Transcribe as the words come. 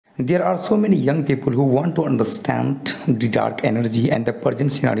There are so many young people who want to understand the dark energy and the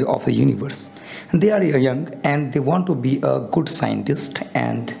present scenario of the universe. They are young and they want to be a good scientist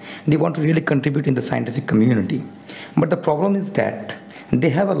and they want to really contribute in the scientific community. But the problem is that they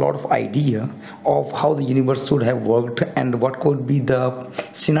have a lot of idea of how the universe should have worked and what could be the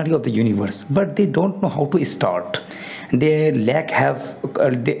scenario of the universe, but they don't know how to start. They lack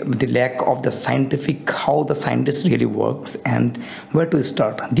the lack of the scientific, how the scientist really works and where to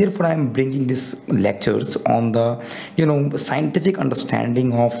start. Therefore I am bringing these lectures on the scientific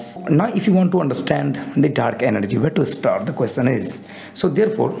understanding of. Now if you want to understand the dark energy, where to start, the question is. So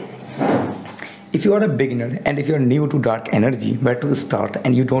therefore, if you are a beginner and if you are new to dark energy, where to start,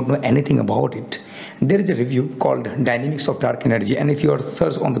 and you don't know anything about it, there is a review called Dynamics of Dark Energy, and if you are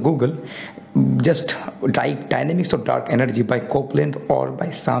search on the Google, just type Dynamics of Dark Energy by Copeland or by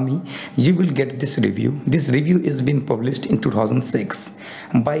Shami, you will get this review. This review is been published in 2006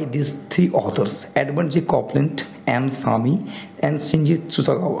 by these three authors, Edmund J. Copeland, M.Shami, and Shinji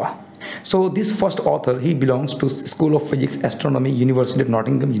Tsutsagawa. So this first author, he belongs to School of Physics, Astronomy, University of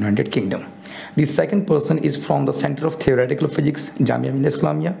Nottingham, United Kingdom. The second person is from the Center of Theoretical Physics, Jamia Millia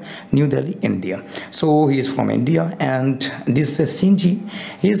Islamia, New Delhi, India. So he is from India, and this Shinji,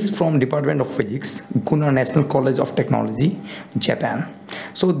 he is from Department of Physics, Guna National College of Technology, Japan.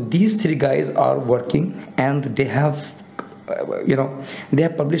 So these three guys are working, and they have they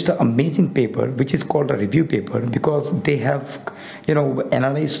have published an amazing paper which is called a review paper, because they have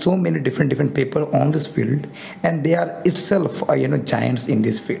analyzed so many different paper on this field, and they are itself giants in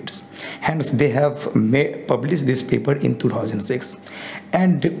these fields. Hence they have published this paper in 2006.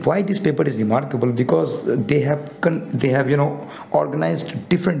 And why this paper is remarkable, because they have organized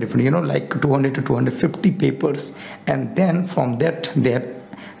different like 200 to 250 papers, and then from that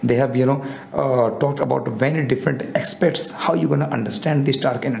they have talked about many different aspects how you're going to understand this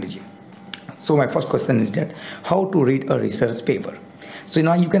dark energy. So my first question is that how to read a research paper. So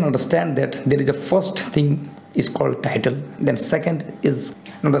now you can understand that there is a first thing is called title, then second is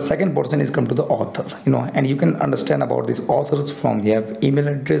the second portion is come to the author, and you can understand about these authors from their email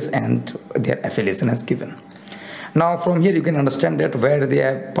address and their affiliation as given. Now from here you can understand that where they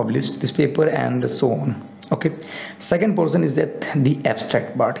have published this paper and so on. Okay, second portion is that the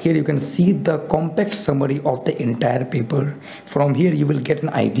abstract part. Here you can see the compact summary of the entire paper. From here you will get an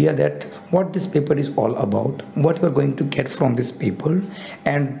idea that what this paper is all about, what you are going to get from this paper,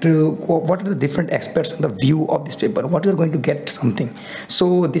 and what are the different aspects of the view of this paper, what you are going to get something.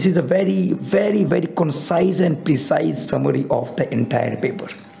 So this is a very concise and precise summary of the entire paper.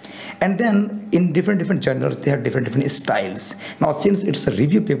 And then in different journals, they have different styles. Now since it's a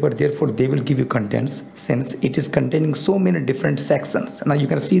review paper, therefore they will give you contents, since it is containing so many different sections. Now you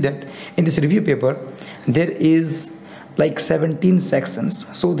can see that in this review paper there is like 17 sections.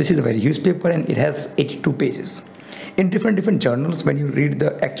 So this is a very huge paper and it has 82 pages. In different journals, when you read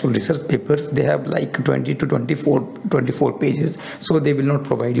the actual research papers, they have like 20 to 24 pages, so they will not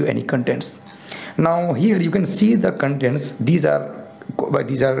provide you any contents. Now here you can see the contents. These are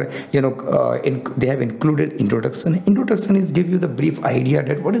they have included introduction. Introduction is give you the brief idea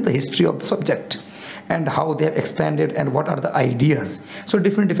that what is the history of the subject and how they have expanded and what are the ideas. So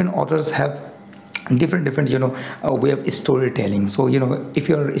different authors have different way of storytelling. So if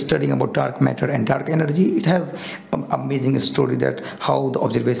you're studying about dark matter and dark energy, it has amazing story that how the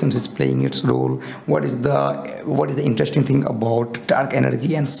observations is playing its role, what is the interesting thing about dark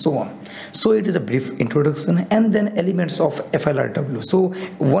energy, and so on. So it is a brief introduction, and then elements of FLRW. So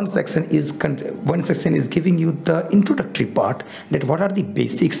one section is giving you the introductory part, that what are the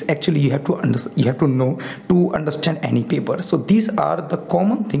basics actually you have to know to understand any paper. So these are the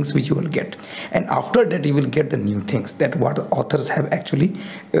common things which you will get, and after that you will get the new things, that what authors have actually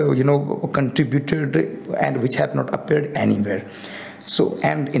contributed and which have not appeared anywhere. So,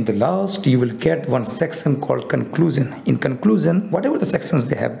 and in the last you will get one section called conclusion. In conclusion, whatever the sections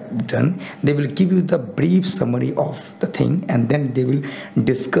they have done, they will give you the brief summary of the thing, and then they will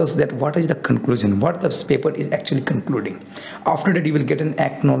discuss that what is the conclusion, what this paper is actually concluding. After that you will get an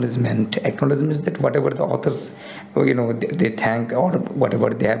acknowledgement. Acknowledgement is that whatever the authors they thank, or whatever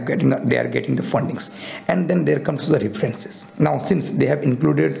they are getting the fundings. And then there comes the references. Now since they have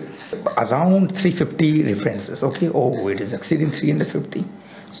included around 350 references, okay, oh, it is exceeding 350,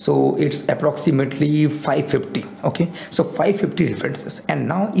 so it's approximately 550. Okay, so 550 references. And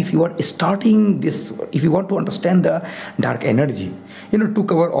now if you are starting this, if you want to understand the dark energy, to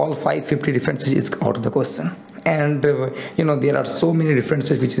cover all 550 references is out of the question. And there are so many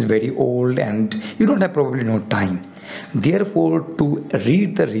references which is very old, and you don't have probably no time. Therefore to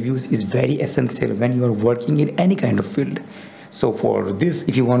read the reviews is very essential when you are working in any kind of field. So for this,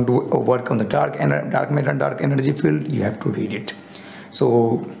 if you want to work on the dark matter and dark energy field, you have to read it.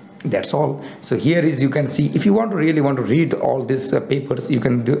 So that's all. So here is, you can see, if you really want to read all these papers, you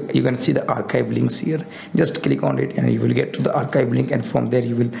can see the archive links here. Just click on it and you will get to the archive link, and from there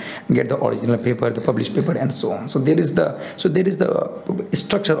you will get the original paper, the published paper, and so on. So there is the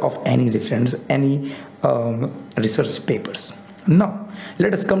structure of any reference, any research papers. Now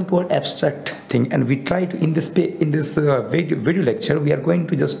let us come to our abstract thing, and we try to, in this video lecture, we are going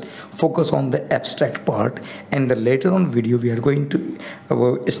to just focus on the abstract part, and the later on video we are going to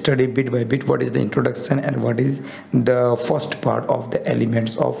study bit by bit what is the introduction and what is the first part of the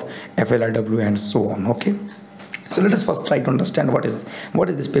elements of FLRW and so on. Okay, so let us first try to understand what is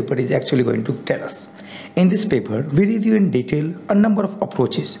this paper is actually going to tell us. In this paper, we review in detail a number of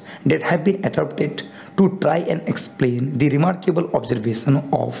approaches that have been adopted to try and explain the remarkable observation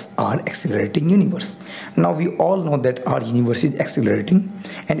of our accelerating universe. Now we all know that our universe is accelerating,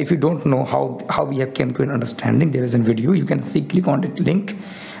 and if you don't know how we have come to an understanding, there is a video, you can see, click on that link,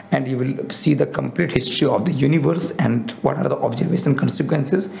 and you will see the complete history of the universe and what are the observation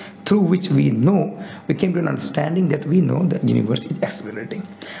consequences through which we came to an understanding that we know the universe is accelerating.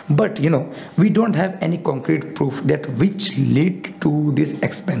 But we don't have any concrete proof that which lead to this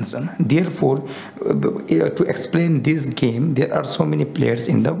expansion. Therefore, to explain this game, there are so many players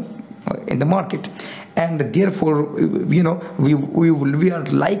in the market, and therefore we are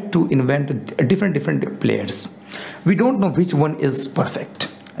like to invent different players. We don't know which one is perfect.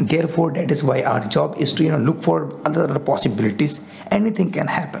 Therefore, that is why our job is to look for other possibilities. Anything can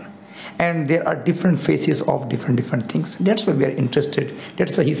happen, and there are different phases of different things. That's why we are interested.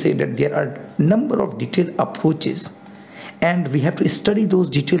 That's why he said that there are number of detailed approaches, and we have to study those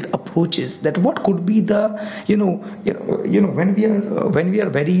detailed approaches. That what could be the when we are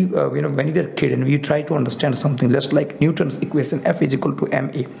very when we are kid and we try to understand something, just like Newton's equation F is equal to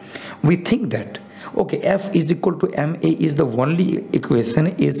ma, we think that okay, F is equal to ma is the only equation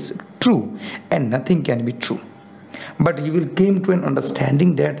is true and nothing can be true. But you will came to an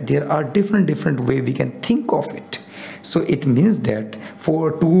understanding that there are different way we can think of it. So it means that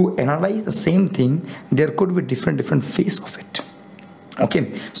to analyze the same thing, there could be different phase of it.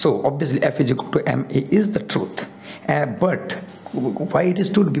 Okay, so obviously F is equal to ma is the truth, but why it is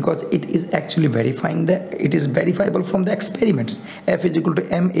true? Because it is actually verifying that it is verifiable from the experiments. F is equal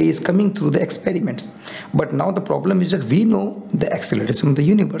to ma is coming through the experiments. But now the problem is that we know the acceleration of the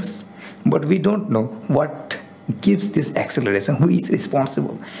universe, but we don't know what gives this acceleration, who is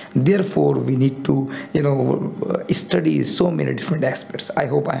responsible. Therefore, we need to study so many different aspects. I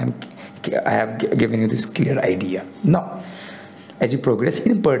hope I have given you this clear idea. Now, as we progress,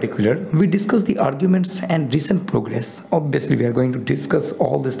 in particular, we discuss the arguments and recent progress. Obviously, we are going to discuss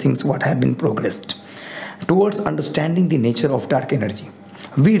all these things, what have been progressed towards understanding the nature of dark energy.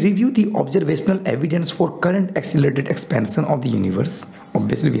 We review the observational evidence for current accelerated expansion of the universe.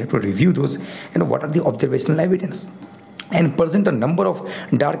 Obviously, we have to review those, what are the observational evidence, and present a number of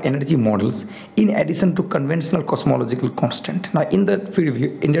dark energy models in addition to conventional cosmological constant. Now, in that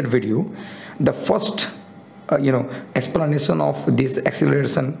video, the first explanation of this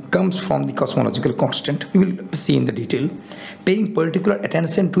acceleration comes from the cosmological constant. We will see in the detail, paying particular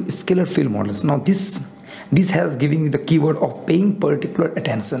attention to scalar field models. Now this has given you the keyword of paying particular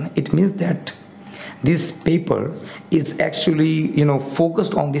attention. It means that this paper is actually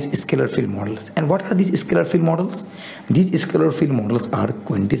focused on these scalar field models. And what are these scalar field models? These scalar field models are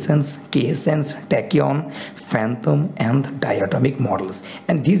quintessence, quiescence, tachyon, phantom, and diatomic models.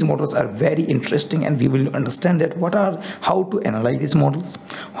 And these models are very interesting, and we will understand that how to analyze these models,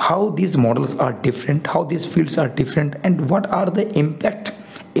 how these models are different, how these fields are different, and what are the impact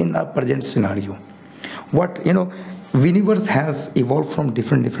in our present scenario. Universe has evolved from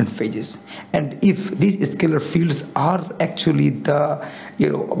different phases, and if these scalar fields are actually the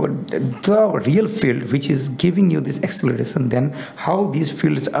real field which is giving you this acceleration, then how these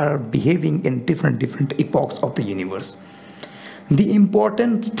fields are behaving in different epochs of the universe. The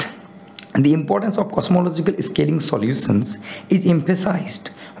importance of cosmological scaling solutions is emphasized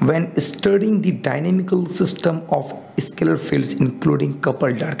when studying the dynamical system of scalar fields, including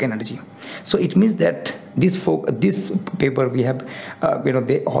coupled dark energy. So it means that this paper, we have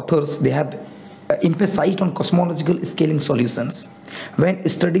the authors, they have emphasized on cosmological scaling solutions when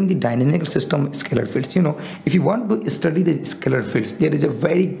studying the dynamical system of scalar fields. If you want to study the scalar fields, there is a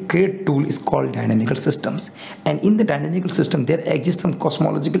very great tool is called dynamical systems, and in the dynamical system there exists some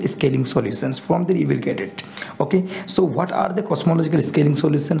cosmological scaling solutions. From there you will get it. Okay, so what are the cosmological scaling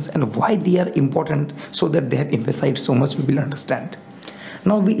solutions and why they are important, so that they have emphasized so much, we will understand.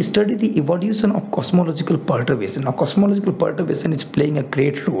 Now we study the evolution of cosmological perturbation. Now cosmological perturbation is playing a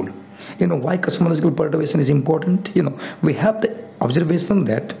great role. Why cosmological perturbation is important? We have the observation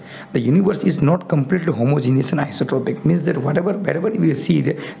that the universe is not completely homogeneous and isotropic. Means that wherever we see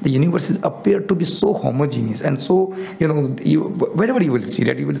the universe is appear to be so homogeneous, and so wherever you will see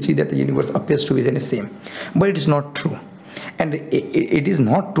that the universe appears to be the same, but it is not true. And it is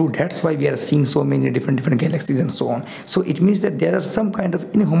not true. That's why we are seeing so many different galaxies and so on. So it means that there are some kind of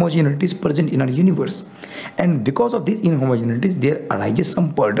inhomogeneities present in our universe, and because of these inhomogeneities there arises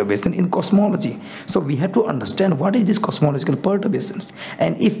some perturbation in cosmology. So we have to understand what is this cosmological perturbations,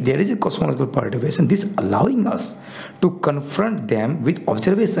 and if there is a cosmological perturbation, this allowing us to confront them with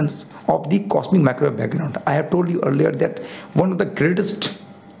observations of the cosmic microwave background. I have told you earlier that one of the greatest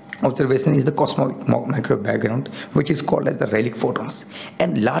observation is the cosmic microwave background, which is called as the relic photons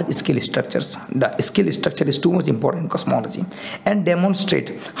and large scale structures. The scale structure is too much important in cosmology, and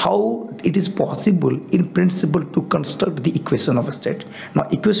demonstrate how it is possible in principle to construct the equation of a state. Now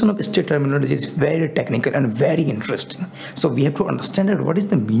equation of state terminology is very technical and very interesting, so we have to understand that what is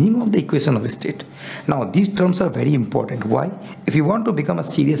the meaning of the equation of a state. Now these terms are very important. Why? If you want to become a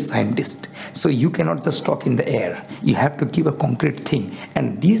serious scientist, so you cannot just talk in the air, you have to give a concrete thing,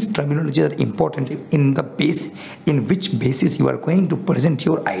 and these terminology are important in the base in which basis you are going to present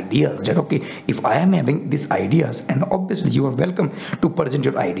your ideas. That okay, if I am having these ideas, and obviously you are welcome to present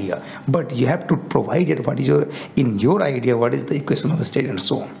your idea, but you have to provide it what is your idea, what is the equation of the state and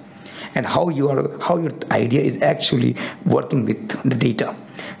so on, and how your idea is actually working with the data.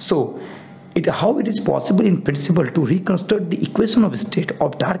 So how it is possible in principle to reconstruct the equation of state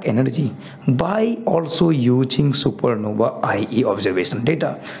of dark energy by also using supernova, i.e. observation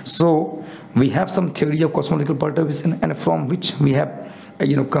data. So we have some theory of cosmological perturbation, and from which we have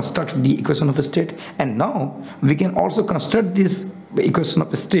construct the equation of a state, and now we can also construct this equation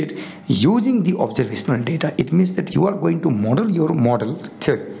of a state using the observational data. It means that you are going to model your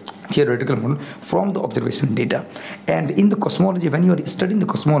theoretical model from the observation data. And in the cosmology, when you are studying the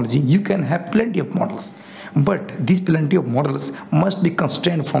cosmology, you can have plenty of models, but these plenty of models must be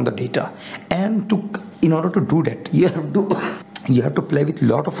constrained from the data, and in order to do that, you have to play with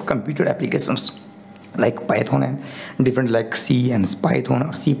lot of computer applications like Python and different like C and Python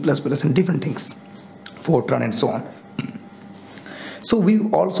or C++ and different things, Fortran and so on. So we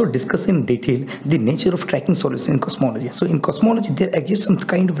also discuss in detail the nature of tracking solution in cosmology. So in cosmology there exists some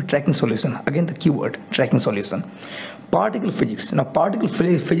kind of a tracking solution. Again the keyword tracking solution. Particle physics. Now particle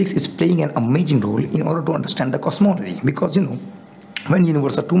physics is playing an amazing role in order to understand the cosmology, because when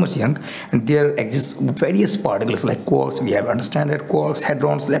universe are too much young, and there exists various particles like quarks. We have understand that quarks,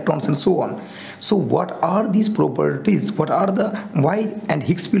 hadrons, leptons and so on. So what are these properties? What are the why and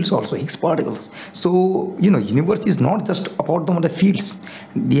Higgs fields also, Higgs particles? So universe is not just about the fields.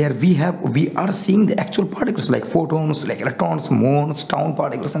 There we are seeing the actual particles like photons, like electrons, muons, tau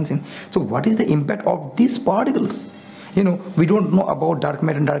particles and so on. So what is the impact of these particles? We don't know about dark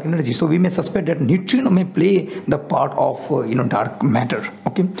matter and dark energy, so we may suspect that neutrino may play the part of dark matter.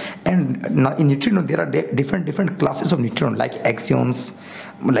 Okay, and now in neutrino there are different classes of neutrino like axions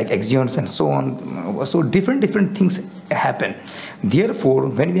and so on. So different things happen. Therefore,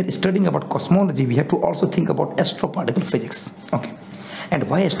 when we are studying about cosmology, we have to also think about astroparticle physics. Okay, and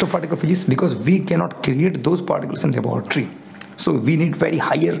why astroparticle physics? Because we cannot create those particles in laboratory, so we need very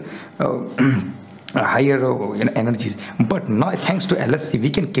higher energies, but now thanks to LHC we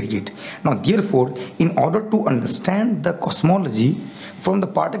can create. Now therefore, in order to understand the cosmology from the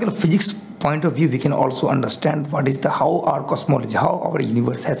particle physics point of view, we can also understand how our cosmology, how our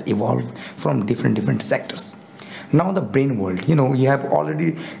universe has evolved from different sectors. Now the brain world, you have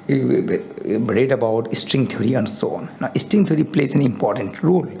already read about string theory and so on. Now string theory plays an important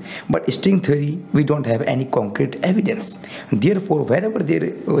role, but string theory we don't have any concrete evidence. Therefore,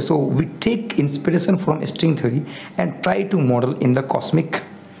 so we take inspiration from string theory and try to model in the cosmic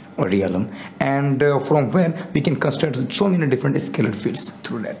realm, and from where we can construct so many different scalar fields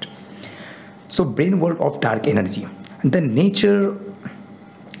through that. So brain world of dark energy, the nature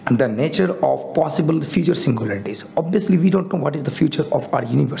of possible future singularities. Obviously we don't know what is the future of our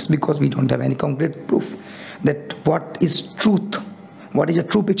universe, because we don't have any concrete proof that what is truth, what is a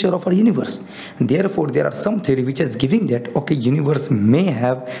true picture of our universe. Therefore there are some theory which is giving that okay, universe may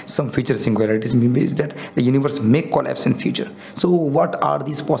have some future singularities, means that the universe may collapse in future. So what are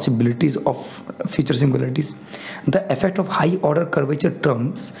these possibilities of future singularities? The effect of high order curvature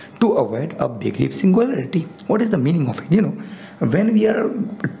terms to avoid a big rip singularity. What is the meaning of it? When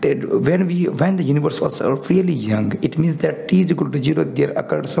the universe was really young, it means that t is equal to 0, there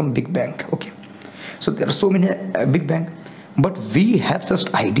occurred some big bang. Okay, so there are so many big bang, but we have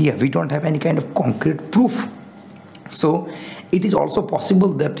such idea, we don't have any kind of concrete proof. So it is also possible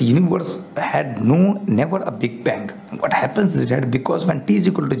that the universe had never a big bang. What happens is that because when t is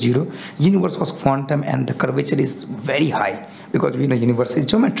equal to 0, universe was quantum and the curvature is very high, because we know universe is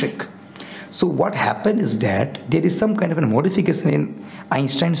geometric. So what happened is that there is some kind of a modification in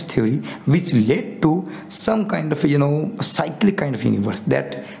Einstein's theory which led to some kind of cyclic kind of universe,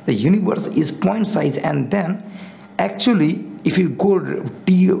 that the universe is point size, and then actually if you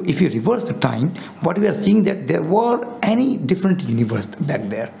reverse the time, what we are seeing that there were any different universe back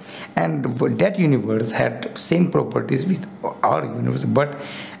there, and that universe had same properties with our universe, but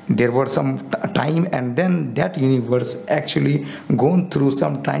there were some time, and then that universe actually gone through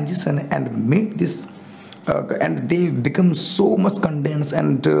some transition and made this and they become so much condensed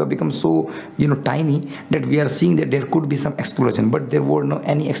and become so tiny that we are seeing that there could be some explosion, but there were no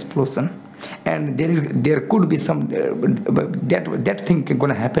any explosion. And there could be some that thing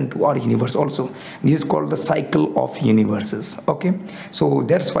gonna happen to our universe also. This is called the cycle of universes. Okay, so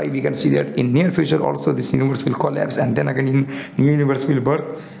that's why we can see that in near future also this universe will collapse, and then again in new universe will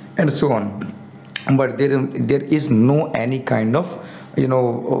birth, and so on. But there is no any kind of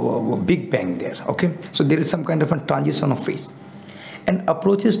big bang there. Okay, so there is some kind of a transition of phase. And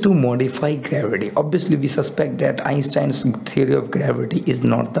approaches to modify gravity. Obviously, we suspect that Einstein's theory of gravity is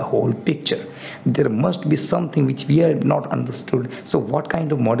not the whole picture. There must be something which we have not understood. So what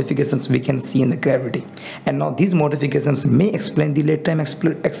kind of modifications we can see in the gravity? And now these modifications may explain the late time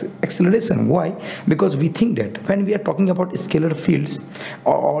acceleration. Why? Because we think that when we are talking about scalar fields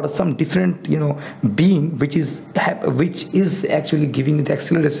or some different being which is actually giving the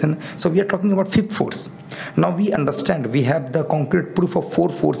acceleration, so we are talking about fifth force. Now we understand, we have the concrete proof of four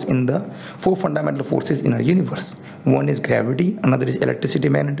fundamental forces in our universe. One is gravity, another is electricity,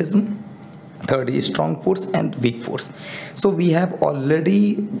 magnetism, third is strong force, and weak force. So we have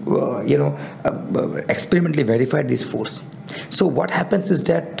already experimentally verified this force. So what happens is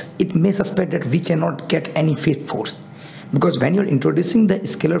that it may suspect that we cannot get any fifth force, because when you're introducing the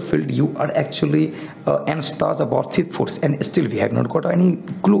scalar field, you are actually n stars about fifth force, and still we have not got any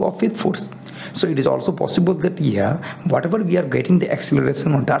clue of fifth force. So it is also possible that whatever we are getting the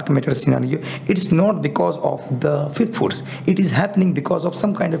acceleration on dark matter scenario, it is not because of the fifth force. It is happening because of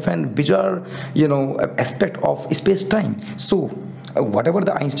some kind of an bizarre aspect of space-time. So whatever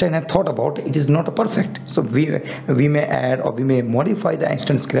the Einstein had thought about, it is not a perfect. So we may add or we may modify the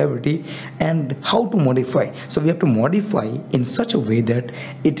Einstein's gravity. And how to modify? So we have to modify in such a way that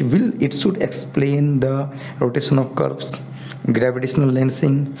it should explain the rotation of curves, gravitational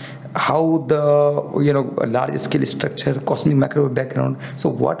lensing, how the large scale structure, cosmic microwave background. So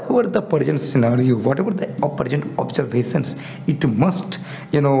whatever the present scenario, whatever the present observations, it must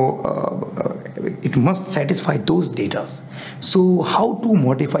satisfy those data. So how to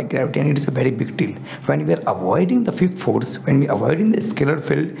modify gravity? And it is a very big deal when we are avoiding the fifth force, when we are avoiding the scalar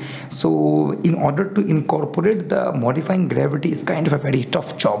field. So in order to incorporate the modifying gravity is kind of a very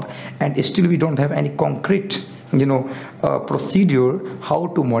tough job, and still we don't have any concrete procedure how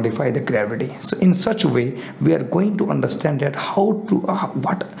to modify the gravity. So in such a way we are going to understand that how to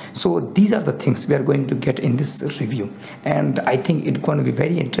so these are the things we are going to get in this review, and I think it's going to be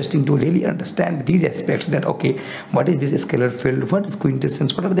very interesting to really understand these aspects, that okay, what is this scalar field, what is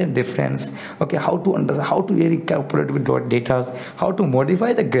quintessence, what are their difference, okay, how to really incorporate with data, how to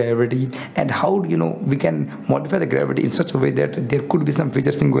modify the gravity, and how we can modify the gravity in such a way that there could be some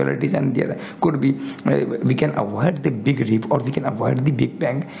future singularities, and there could be we can avoid the big rip, or we can avoid the big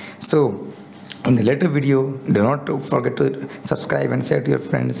bang. So in the later video, do not forget to subscribe and share to your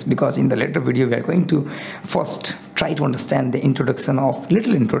friends, because in the later video we are going to first try to understand the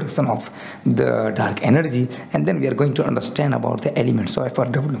little introduction of the dark energy, and then we are going to understand about the elements of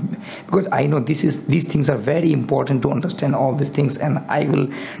FRW, because I know these things are very important to understand all these things, and I will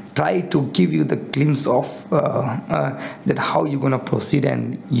try to give you the glimpse of that how you're gonna proceed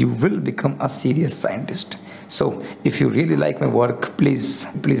and you will become a serious scientist. So if you really like my work, please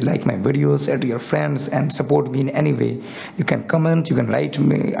like my videos, share to your friends, and support me in any way. You can comment, you can write to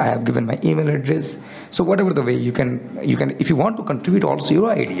me. I have given my email address. So whatever the way you can, if you want to contribute also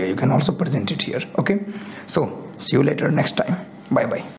your idea, you can also present it here. Okay. So see you later next time. Bye bye.